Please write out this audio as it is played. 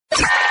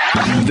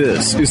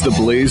This is the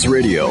Blaze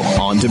Radio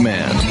on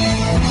demand.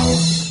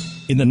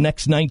 In the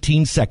next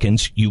 19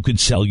 seconds, you could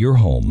sell your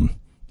home.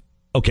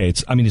 Okay,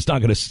 it's not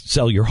going to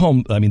sell your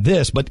home,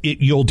 but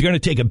you're going to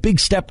take a big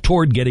step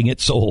toward getting it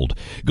sold.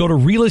 Go to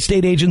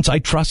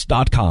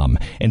realestateagentsitrust.com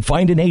and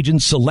find an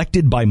agent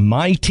selected by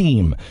my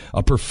team,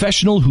 a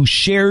professional who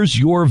shares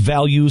your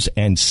values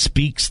and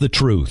speaks the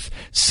truth.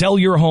 Sell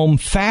your home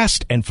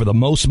fast and for the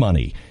most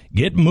money.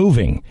 Get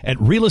moving at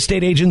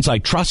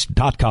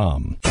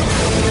realestateagentsitrust.com.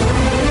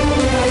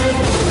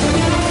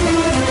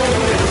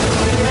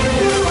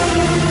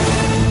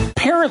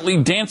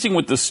 Apparently, Dancing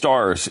with the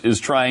Stars is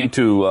trying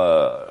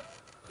to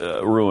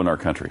ruin our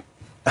country.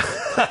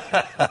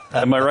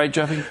 Am I right,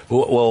 Jeffy?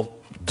 Well,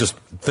 just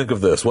think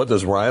of this. What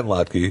does Ryan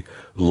Lochte,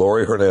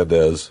 Lori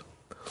Hernandez,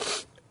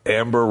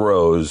 Amber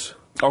Rose...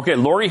 Okay,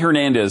 Lori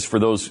Hernandez, for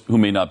those who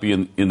may not be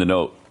in the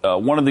know,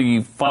 one of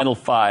the final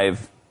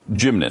 5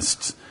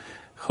 gymnasts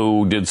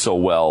who did so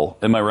well.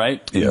 Am I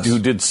right? Yes. Who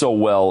did so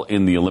well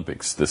in the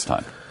Olympics this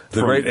time.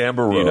 The great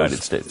Amber Rose. The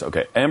United States.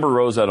 Okay. Amber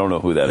Rose, I don't know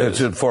who that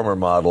is. It's a former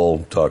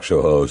model, talk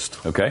show host.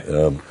 Okay.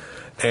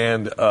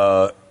 And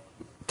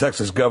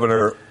Texas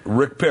Governor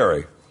Rick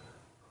Perry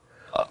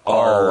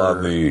are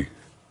on the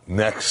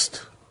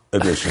next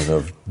edition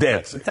of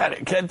Dancing.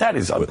 That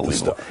is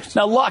unbelievable.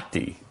 Now,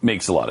 Lochte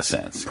makes a lot of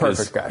sense.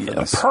 Perfect guy for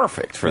this.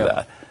 Perfect for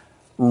that.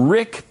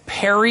 Rick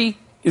Perry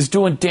is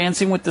doing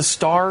Dancing with the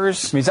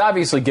Stars. He's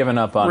obviously given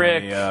up on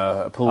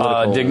the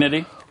political...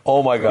 dignity.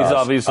 Oh, my gosh. He's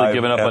obviously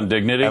given up on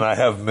dignity. And I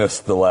have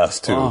missed the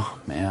last 2. Oh,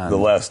 man. The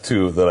last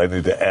 2 that I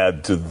need to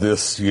add to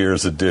this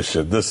year's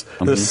edition, this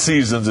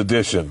season's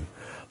edition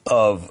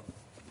of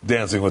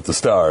Dancing with the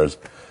Stars.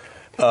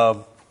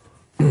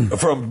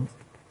 From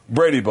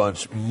Brady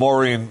Bunch,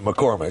 Maureen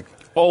McCormick.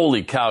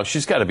 Holy cow,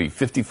 she's got to be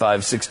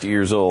 55, 60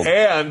 years old.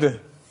 And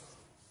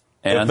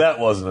if that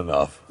wasn't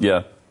enough,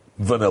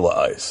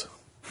 Vanilla Ice.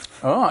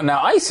 Oh,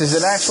 now Ice is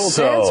an actual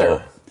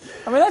dancer.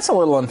 That's a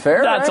little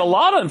unfair. That's a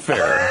lot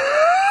unfair.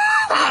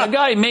 The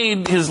guy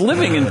made his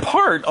living in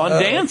part on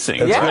dancing.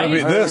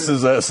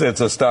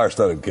 It's a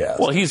star-studded cast.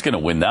 Well, he's going to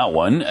win that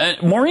one.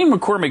 Maureen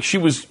McCormick, she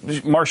was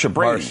Marsha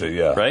Brady,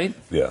 right?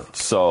 Yeah.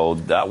 So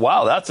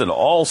that's an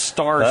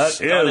all-star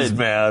studded. That is,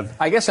 man.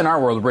 I guess in our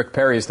world, Rick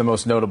Perry is the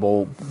most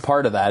notable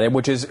part of that,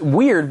 which is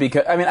weird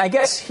because, I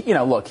guess,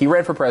 look, he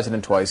ran for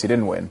president twice. He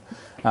didn't win.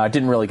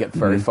 Didn't really get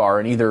very far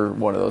in either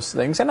one of those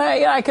things. And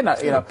I cannot,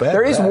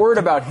 there is word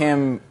about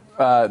him.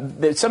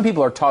 Some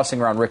people are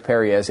tossing around Rick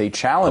Perry as a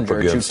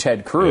challenger to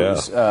Ted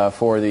Cruz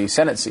for the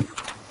Senate seat.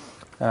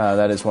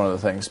 That is one of the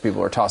things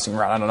people are tossing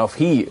around. I don't know if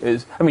he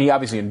is. He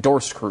obviously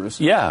endorsed Cruz.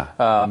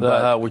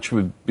 Yeah, which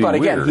would be weird.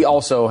 But again, he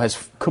also has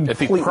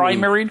completely... If he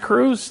primaried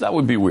Cruz, that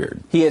would be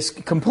weird. He has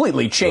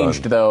completely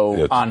changed,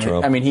 though, on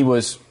him. He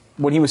was...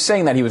 When he was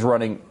saying that, he was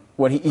running...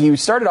 When he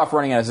started off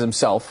running as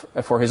himself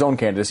for his own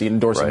candidacy,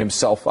 endorsing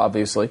himself,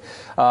 obviously,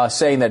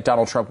 saying that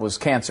Donald Trump was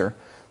cancer.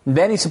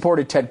 Then he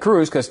supported Ted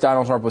Cruz because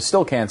Donald Trump was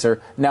still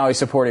cancer. Now he's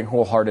supporting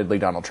wholeheartedly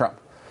Donald Trump.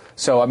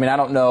 So, I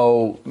don't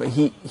know.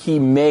 He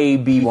may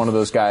be one of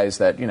those guys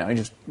that,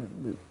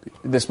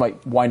 this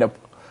might wind up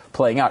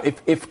playing out.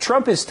 If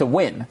Trump is to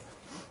win,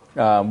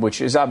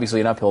 which is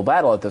obviously an uphill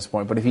battle at this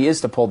point, but if he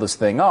is to pull this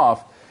thing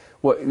off,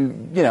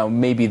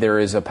 maybe there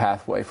is a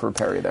pathway for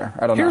Perry there.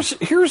 I don't know.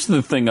 Here's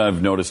the thing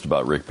I've noticed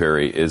about Rick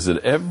Perry is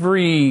that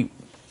every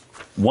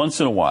once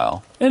in a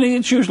while, and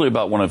it's usually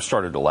about when I've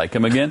started to like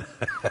him again,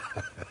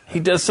 he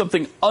does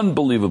something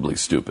unbelievably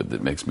stupid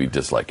that makes me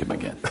dislike him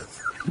again.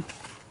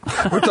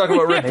 We're talking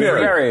about Rick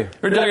Perry.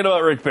 We're talking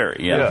about Rick Perry.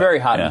 Yeah. Very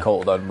hot and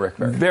cold on Rick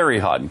Perry. Very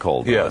hot and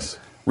cold. Yes.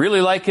 Really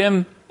like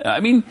him.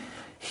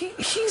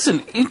 He's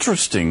an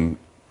interesting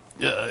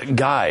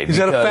guy. He's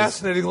had a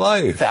fascinating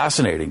life.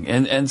 Fascinating.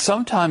 And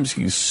sometimes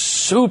he's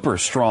super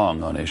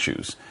strong on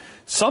issues.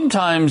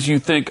 Sometimes you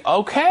think,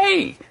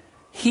 okay,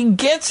 he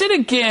gets it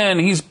again.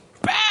 He's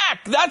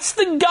back. That's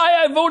the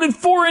guy I voted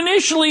for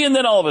initially. And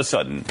then all of a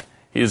sudden,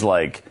 he's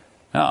like,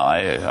 no,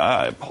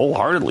 I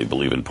wholeheartedly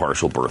believe in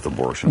partial birth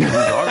abortion. What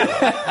are you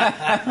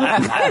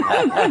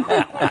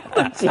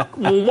talking about?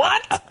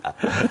 What?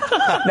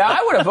 Now,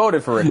 I would have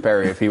voted for Rick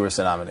Perry if he was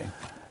the nominee.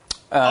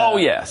 Oh,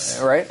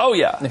 yes. Right? Oh,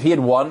 yeah. If he had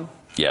won,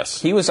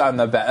 yes, he was on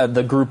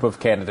the group of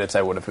candidates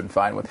I would have been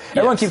fine with.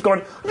 Everyone keeps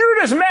going,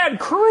 you're just mad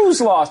Cruz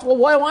lost. Well,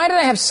 why did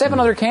I have 7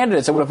 other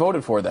candidates I would have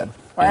voted for then?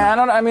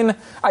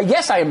 I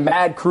guess I am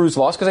mad Cruz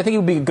lost because I think he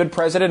would be a good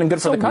president and good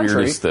for the country.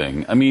 Weirdest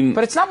thing.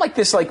 But it's not like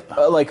this,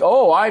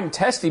 oh, I'm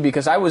testy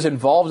because I was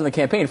involved in the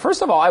campaign.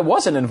 First of all, I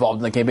wasn't involved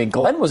in the campaign.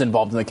 Glenn was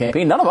involved in the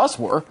campaign. None of us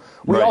were.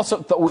 We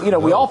also,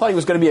 we all thought he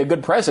was going to be a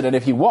good president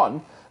if he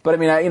won. But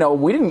we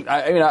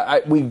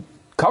didn't. We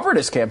covered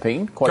his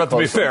campaign quite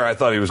closely. To be fair, I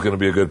thought he was going to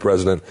be a good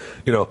president,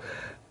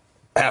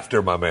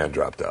 after my man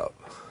dropped out.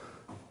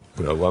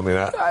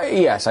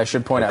 Yes, I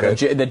should point out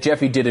that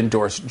Jeffy did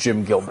endorse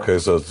Jim Gilmore. Okay,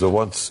 so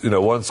once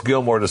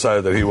Gilmore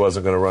decided that he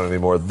wasn't going to run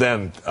anymore,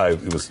 then I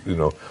was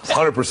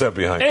 100%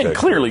 behind. And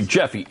clearly,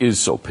 Jeffy is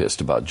so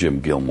pissed about Jim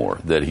Gilmore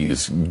that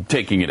he's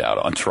taking it out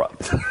on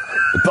Trump.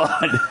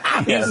 But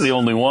he's the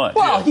only one.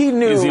 Well, he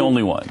knew. He's the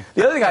only one.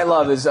 The other thing I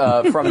love is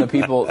from the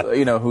people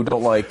who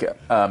don't like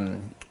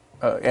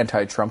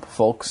anti-Trump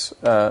folks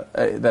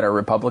that are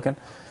Republican.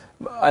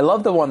 I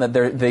love the one that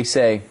they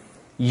say,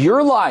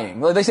 "You're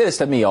lying." Well, they say this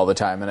to me all the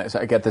time, and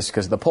I get this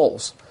because of the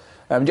polls.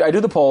 I do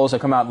the polls. I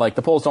come out like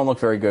the polls don't look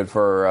very good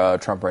for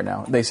Trump right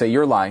now. They say,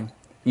 "You're lying.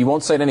 You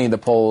won't cite any of the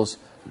polls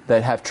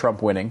that have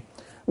Trump winning,"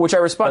 which I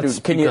respond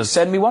to. Can you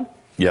send me one?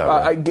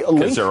 Yeah,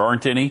 because there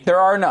aren't any. There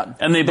are none.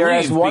 And they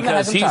believe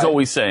because he's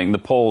always saying the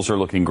polls are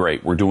looking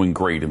great. We're doing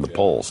great in the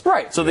polls.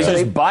 Right. So they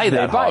just buy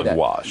that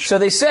hogwash. So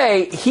they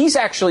say he's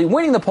actually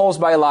winning the polls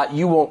by a lot.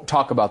 You won't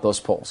talk about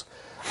those polls.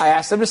 I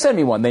asked them to send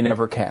me one. They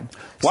never can.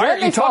 So why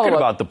aren't you talking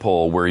about the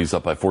poll where he's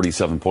up by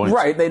 47 points?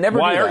 Right. They never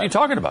do that. Why aren't you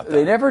talking about that?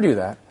 They never do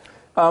that.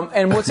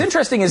 And what's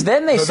interesting is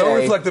then they say... Don't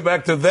reflect it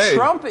back to they.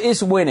 Trump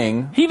is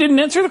winning. He didn't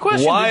answer the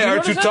question. Why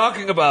aren't you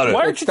talking about it?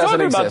 Why aren't you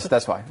talking about it?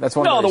 That's why. That's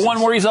one. No, the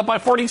one where he's up by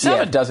 47.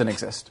 Yeah, it doesn't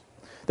exist.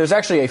 There's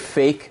actually a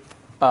fake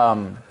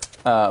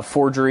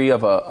forgery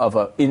of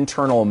a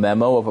internal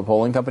memo of a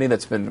polling company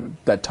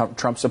that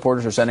Trump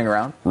supporters are sending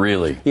around.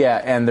 Really?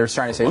 Yeah, and they're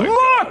trying to say,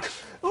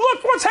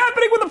 look what's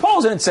happening with the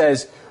polls, and it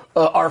says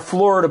our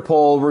Florida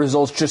poll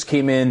results just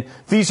came in.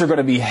 These are going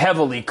to be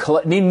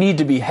need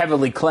to be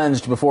heavily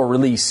cleansed before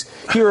release.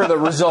 Here are the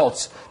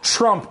results: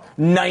 Trump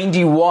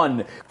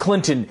 91,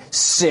 Clinton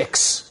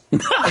 6.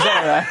 Like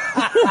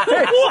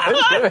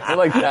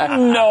that.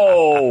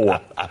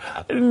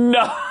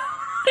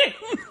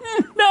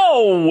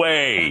 No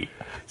way.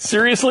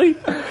 Seriously?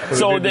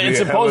 So it's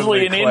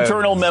supposedly an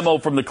internal memo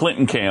from the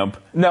Clinton camp.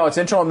 No, it's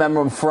an internal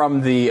memo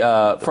from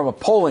a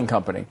polling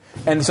company,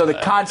 and so the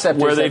concept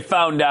where is they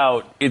found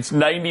out it's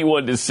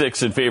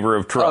 91-6 in favor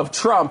of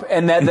Trump.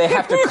 And that they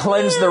have to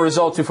cleanse the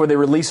results before they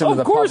release them to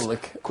the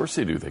public. Of course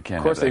they do. They can't.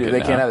 Of course they do.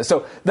 They can't have it.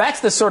 So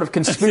that's the sort of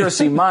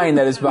conspiracy mind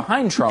that is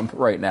behind Trump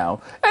right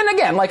now. And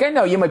again, like I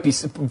know you might be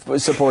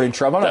supporting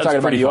Trump. I'm not talking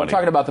about you. I'm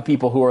talking about the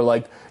people who are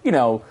like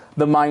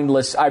the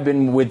mindless. I've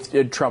been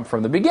with Trump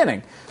from the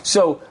beginning.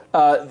 So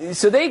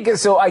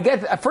I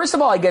get, first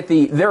of all, I get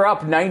they're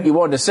up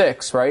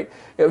 91-6, right?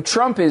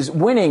 Trump is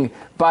winning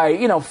by,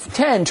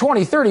 10,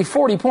 20, 30,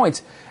 40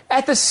 points.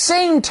 At the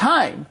same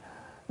time,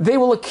 they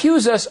will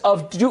accuse us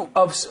of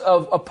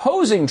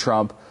opposing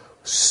Trump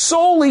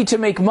solely to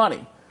make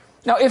money.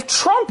 Now, if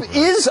Trump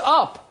is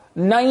up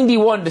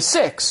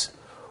 91-6,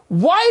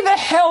 why the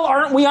hell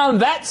aren't we on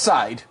that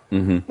side?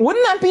 Mm-hmm.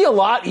 Wouldn't that be a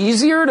lot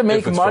easier to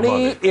make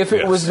money if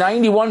it was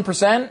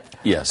 91%?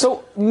 Yes.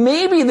 So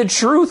maybe the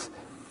truth,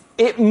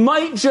 it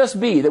might just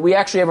be that we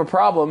actually have a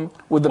problem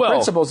with the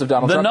principles of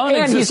Donald Trump,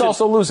 and he's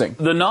also losing.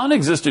 The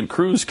non-existent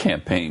Cruz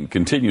campaign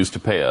continues to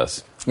pay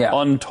us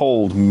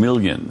untold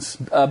millions.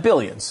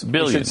 Billions.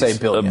 Billions. You should say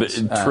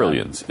billions.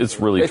 Trillions. It's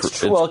really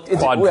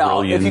quadrillions.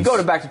 Well, if you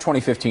go back to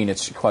 2015,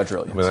 it's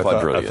quadrillions.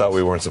 I thought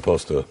we weren't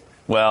supposed to...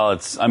 Well,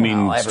 it's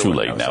too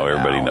late now.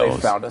 Everybody knows.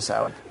 They found us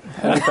out.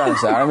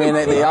 I mean,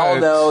 they all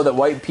know that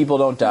white people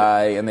don't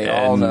die, and they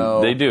all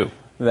know they do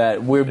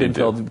that we've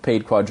been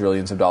paid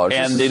quadrillions of dollars.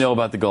 And they know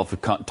about the Gulf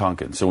of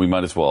Tonkin, so we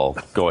might as well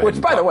go ahead. Which,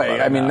 by the way,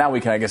 now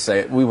we can, I guess,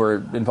 say we were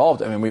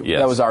involved. I mean,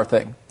 that was our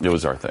thing. It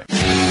was our thing.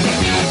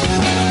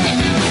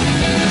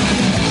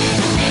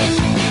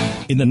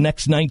 In the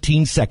next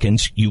 19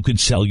 seconds, you could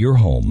sell your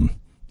home.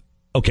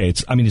 Okay,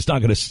 it's not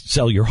going to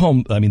sell your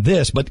home, but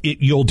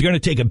you're going to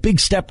take a big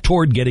step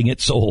toward getting it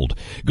sold.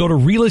 Go to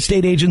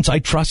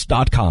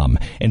realestateagentsitrust.com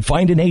and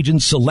find an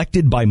agent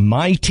selected by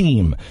my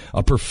team,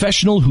 a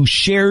professional who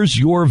shares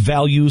your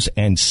values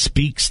and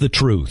speaks the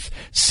truth.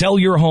 Sell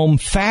your home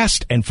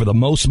fast and for the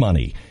most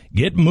money.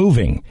 Get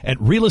moving at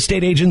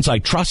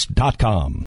realestateagentsitrust.com.